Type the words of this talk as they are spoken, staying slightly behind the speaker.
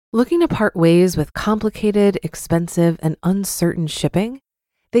Looking to part ways with complicated, expensive, and uncertain shipping?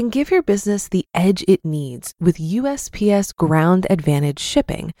 Then give your business the edge it needs with USPS Ground Advantage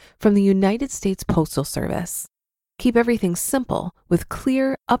shipping from the United States Postal Service. Keep everything simple with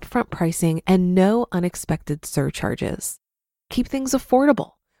clear, upfront pricing and no unexpected surcharges. Keep things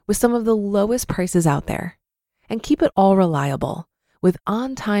affordable with some of the lowest prices out there. And keep it all reliable with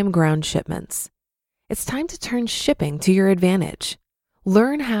on-time ground shipments. It's time to turn shipping to your advantage.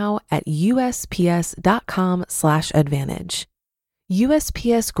 Learn how at USPS.com/advantage.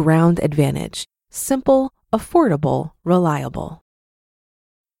 USPS Ground Advantage. Simple, affordable, reliable.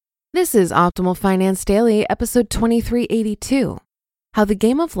 This is Optimal Finance Daily, episode 2382. How the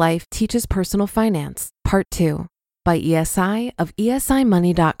Game of Life Teaches Personal Finance, Part 2, by ESI of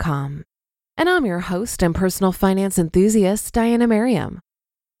esimoney.com. And I'm your host and personal finance enthusiast, Diana Merriam.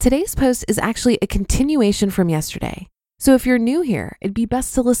 Today's post is actually a continuation from yesterday. So if you're new here, it'd be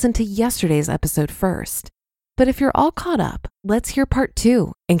best to listen to yesterday's episode first. But if you're all caught up, let's hear part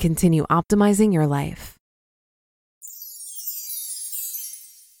 2 and continue optimizing your life.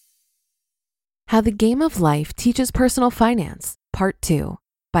 How the Game of Life Teaches Personal Finance, Part 2,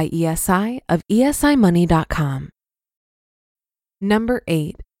 by ESI of esimoney.com. Number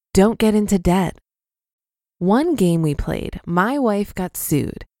 8, don't get into debt. One game we played, my wife got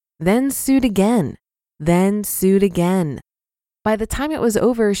sued, then sued again. Then sued again. By the time it was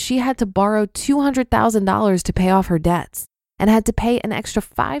over, she had to borrow $200,000 to pay off her debts and had to pay an extra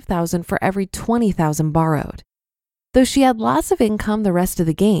 $5,000 for every $20,000 borrowed. Though she had lots of income the rest of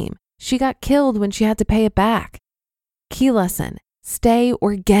the game, she got killed when she had to pay it back. Key lesson: stay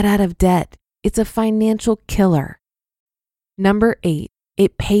or get out of debt. It's a financial killer. Number 8,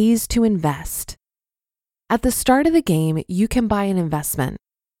 it pays to invest. At the start of the game, you can buy an investment.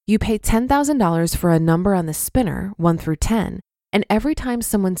 You pay $10,000 for a number on the spinner, 1 through 10, and every time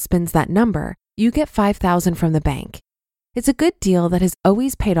someone spins that number, you get $5,000 from the bank. It's a good deal that has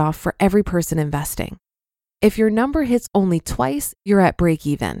always paid off for every person investing. If your number hits only twice, you're at break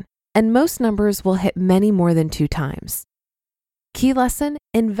even, and most numbers will hit many more than 2 times. Key lesson: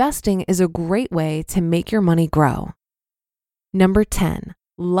 investing is a great way to make your money grow. Number 10,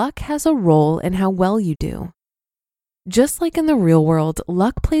 luck has a role in how well you do. Just like in the real world,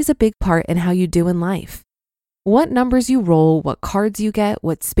 luck plays a big part in how you do in life. What numbers you roll, what cards you get,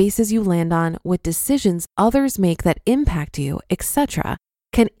 what spaces you land on, what decisions others make that impact you, etc.,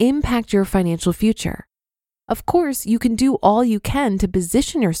 can impact your financial future. Of course, you can do all you can to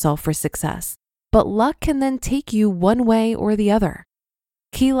position yourself for success, but luck can then take you one way or the other.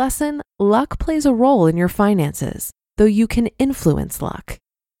 Key lesson: luck plays a role in your finances, though you can influence luck.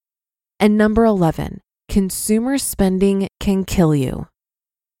 And number 11, consumer spending can kill you.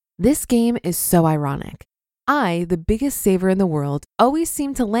 This game is so ironic. I, the biggest saver in the world, always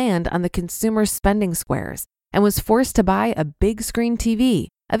seem to land on the consumer spending squares and was forced to buy a big screen TV,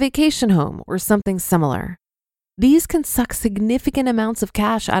 a vacation home, or something similar. These can suck significant amounts of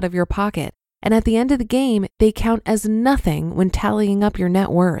cash out of your pocket, and at the end of the game, they count as nothing when tallying up your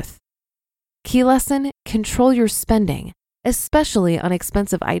net worth. Key lesson: control your spending, especially on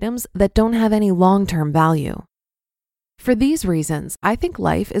expensive items that don't have any long-term value. For these reasons, I think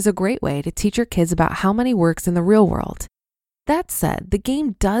life is a great way to teach your kids about how money works in the real world. That said, the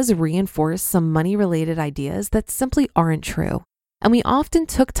game does reinforce some money-related ideas that simply aren't true, and we often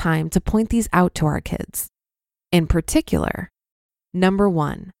took time to point these out to our kids. In particular, number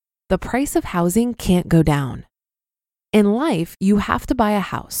 1, the price of housing can't go down. In life, you have to buy a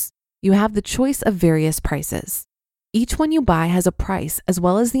house. You have the choice of various prices. Each one you buy has a price as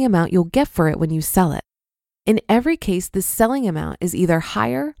well as the amount you'll get for it when you sell it. In every case, the selling amount is either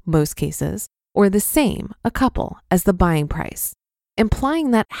higher, most cases, or the same, a couple, as the buying price,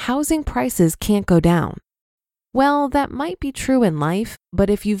 implying that housing prices can't go down. Well, that might be true in life, but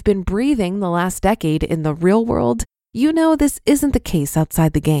if you've been breathing the last decade in the real world, you know this isn't the case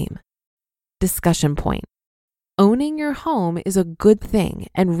outside the game. Discussion point: owning your home is a good thing,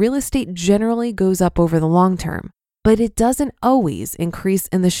 and real estate generally goes up over the long term, but it doesn't always increase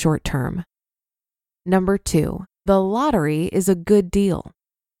in the short term. Number 2, the lottery is a good deal.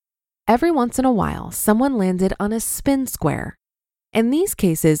 Every once in a while, someone landed on a spin square. In these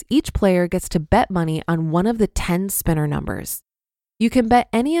cases, each player gets to bet money on one of the 10 spinner numbers. You can bet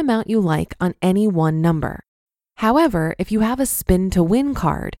any amount you like on any one number. However, if you have a spin to win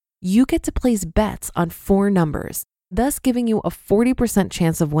card, you get to place bets on 4 numbers, thus giving you a 40%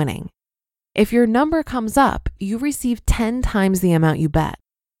 chance of winning. If your number comes up, you receive 10 times the amount you bet.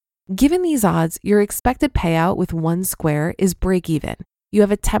 Given these odds, your expected payout with one square is break even. You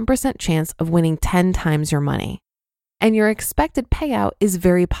have a 10% chance of winning 10 times your money. and your expected payout is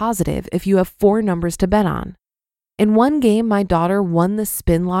very positive if you have 4 numbers to bet on. In one game, my daughter won the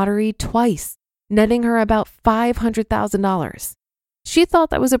spin lottery twice, netting her about $500,000. She thought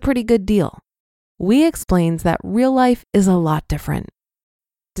that was a pretty good deal. We explained that real life is a lot different.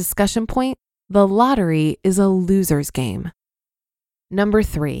 Discussion point: the lottery is a loser's game. Number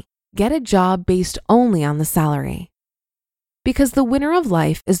 3, get a job based only on the salary. Because the winner of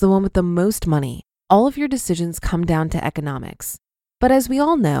life is the one with the most money, all of your decisions come down to economics. But as we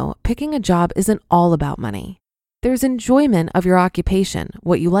all know, picking a job isn't all about money. There's enjoyment of your occupation,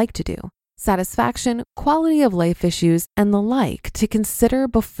 what you like to do, satisfaction, quality of life issues, and the like to consider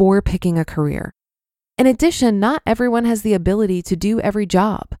before picking a career. In addition, not everyone has the ability to do every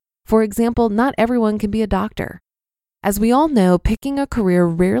job. For example, not everyone can be a doctor. As we all know, picking a career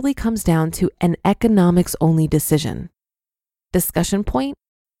rarely comes down to an economics-only decision. Discussion point: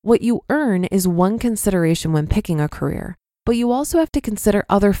 what you earn is one consideration when picking a career, but you also have to consider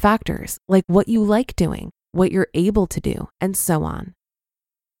other factors like what you like doing, what you're able to do, and so on.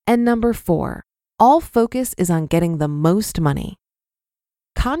 And number 4, all focus is on getting the most money.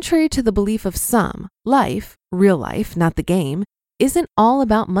 Contrary to the belief of some, life, real life, not the game, isn't all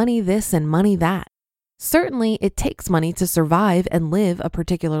about money this and money that. Certainly, it takes money to survive and live a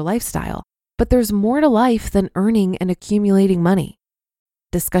particular lifestyle, but there's more to life than earning and accumulating money.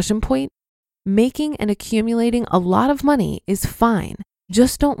 Discussion point: making and accumulating a lot of money is fine.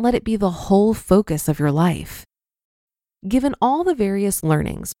 Just don't let it be the whole focus of your life. Given all the various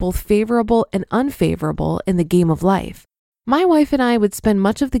learnings, both favorable and unfavorable in the game of life, my wife and I would spend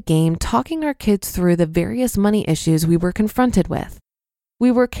much of the game talking our kids through the various money issues we were confronted with.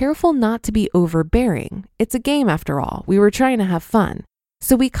 We were careful not to be overbearing. It's a game after all. We were trying to have fun.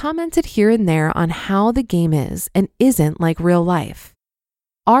 So we commented here and there on how the game is and isn't like real life.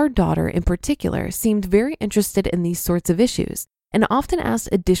 Our daughter in particular seemed very interested in these sorts of issues and often asked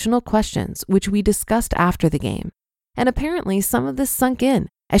additional questions, which we discussed after the game. And apparently some of this sunk in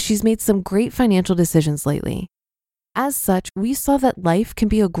as she's made some great financial decisions lately. As such, we saw that life can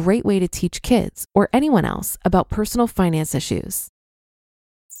be a great way to teach kids or anyone else about personal finance issues.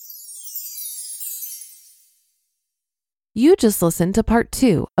 You just listened to part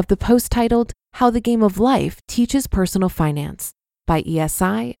 2 of the post titled How the Game of Life Teaches Personal Finance by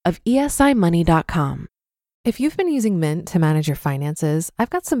ESI of esimoney.com. If you've been using Mint to manage your finances, I've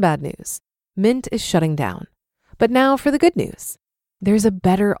got some bad news. Mint is shutting down. But now for the good news. There's a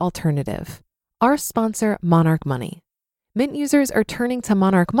better alternative. Our sponsor, Monarch Money. Mint users are turning to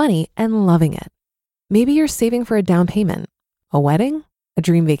Monarch Money and loving it. Maybe you're saving for a down payment, a wedding, a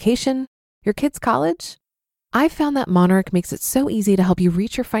dream vacation, your kid's college. I've found that Monarch makes it so easy to help you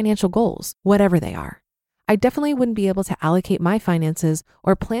reach your financial goals, whatever they are. I definitely wouldn't be able to allocate my finances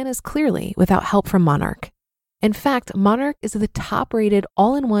or plan as clearly without help from Monarch. In fact, Monarch is the top-rated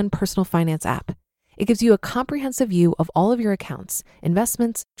all-in-one personal finance app. It gives you a comprehensive view of all of your accounts,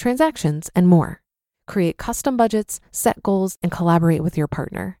 investments, transactions, and more. Create custom budgets, set goals, and collaborate with your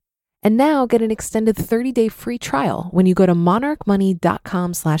partner. And now get an extended 30-day free trial when you go to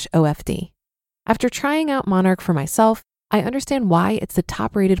monarchmoney.com/OFD. After trying out Monarch for myself, I understand why it's the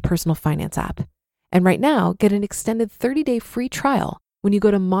top-rated personal finance app. And right now, get an extended 30-day free trial when you go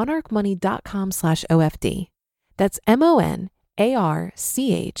to monarchmoney.com/OFD. That's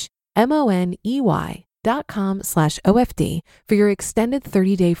monarchmoney.com/OFD for your extended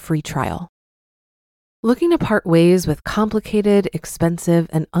 30-day free trial. Looking to part ways with complicated, expensive,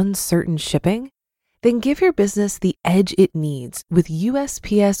 and uncertain shipping? Then give your business the edge it needs with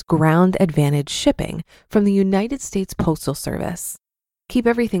USPS Ground Advantage shipping from the United States Postal Service. Keep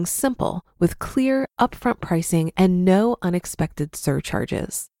everything simple with clear, upfront pricing and no unexpected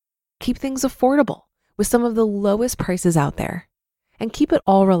surcharges. Keep things affordable with some of the lowest prices out there. And keep it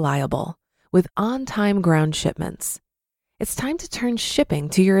all reliable with on-time ground shipments. It's time to turn shipping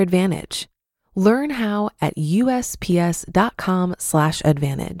to your advantage. Learn how at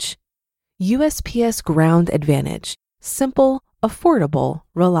USPS.com/advantage. USPS Ground Advantage. Simple, affordable,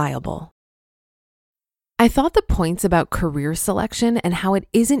 reliable. I thought the points about career selection and how it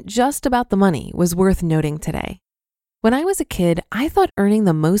isn't just about the money was worth noting today. When I was a kid, I thought earning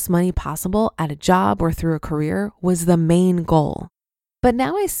the most money possible at a job or through a career was the main goal. But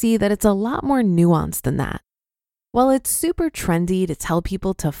now I see that it's a lot more nuanced than that. While it's super trendy to tell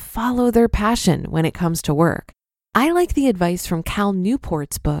people to follow their passion when it comes to work, I like the advice from Cal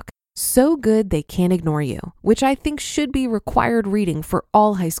Newport's book, So Good They Can't Ignore You, which I think should be required reading for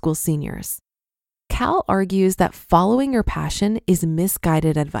all high school seniors. Cal argues that following your passion is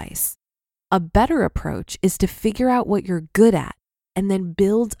misguided advice. A better approach is to figure out what you're good at and then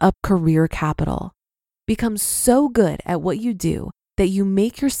build up career capital. become so good at what you do that you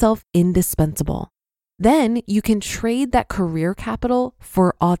make yourself indispensable. Then you can trade that career capital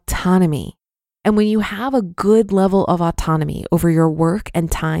for autonomy. And when you have a good level of autonomy over your work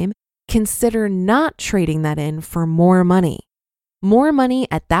and time, consider not trading that in for more money. More money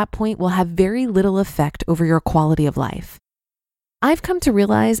at that point will have very little effect over your quality of life. I've come to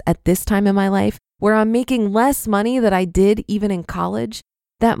realize at this time in my life, where I'm making less money than I did even in college,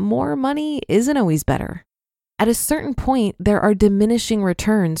 that more money isn't always better. At a certain point, there are diminishing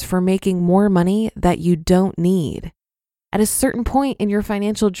returns for making more money that you don't need. At a certain point in your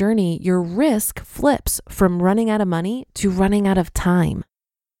financial journey, your risk flips from running out of money to running out of time.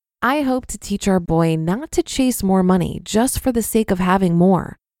 I hope to teach our boy not to chase more money just for the sake of having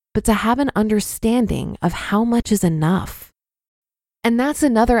more, but to have an understanding of how much is enough. And that's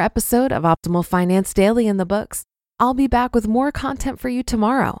another episode of Optimal Finance Daily in the books. I'll be back with more content for you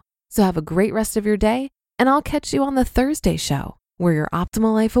tomorrow. So have a great rest of your day, and I'll catch you on the Thursday show, where your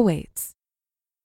optimal life awaits.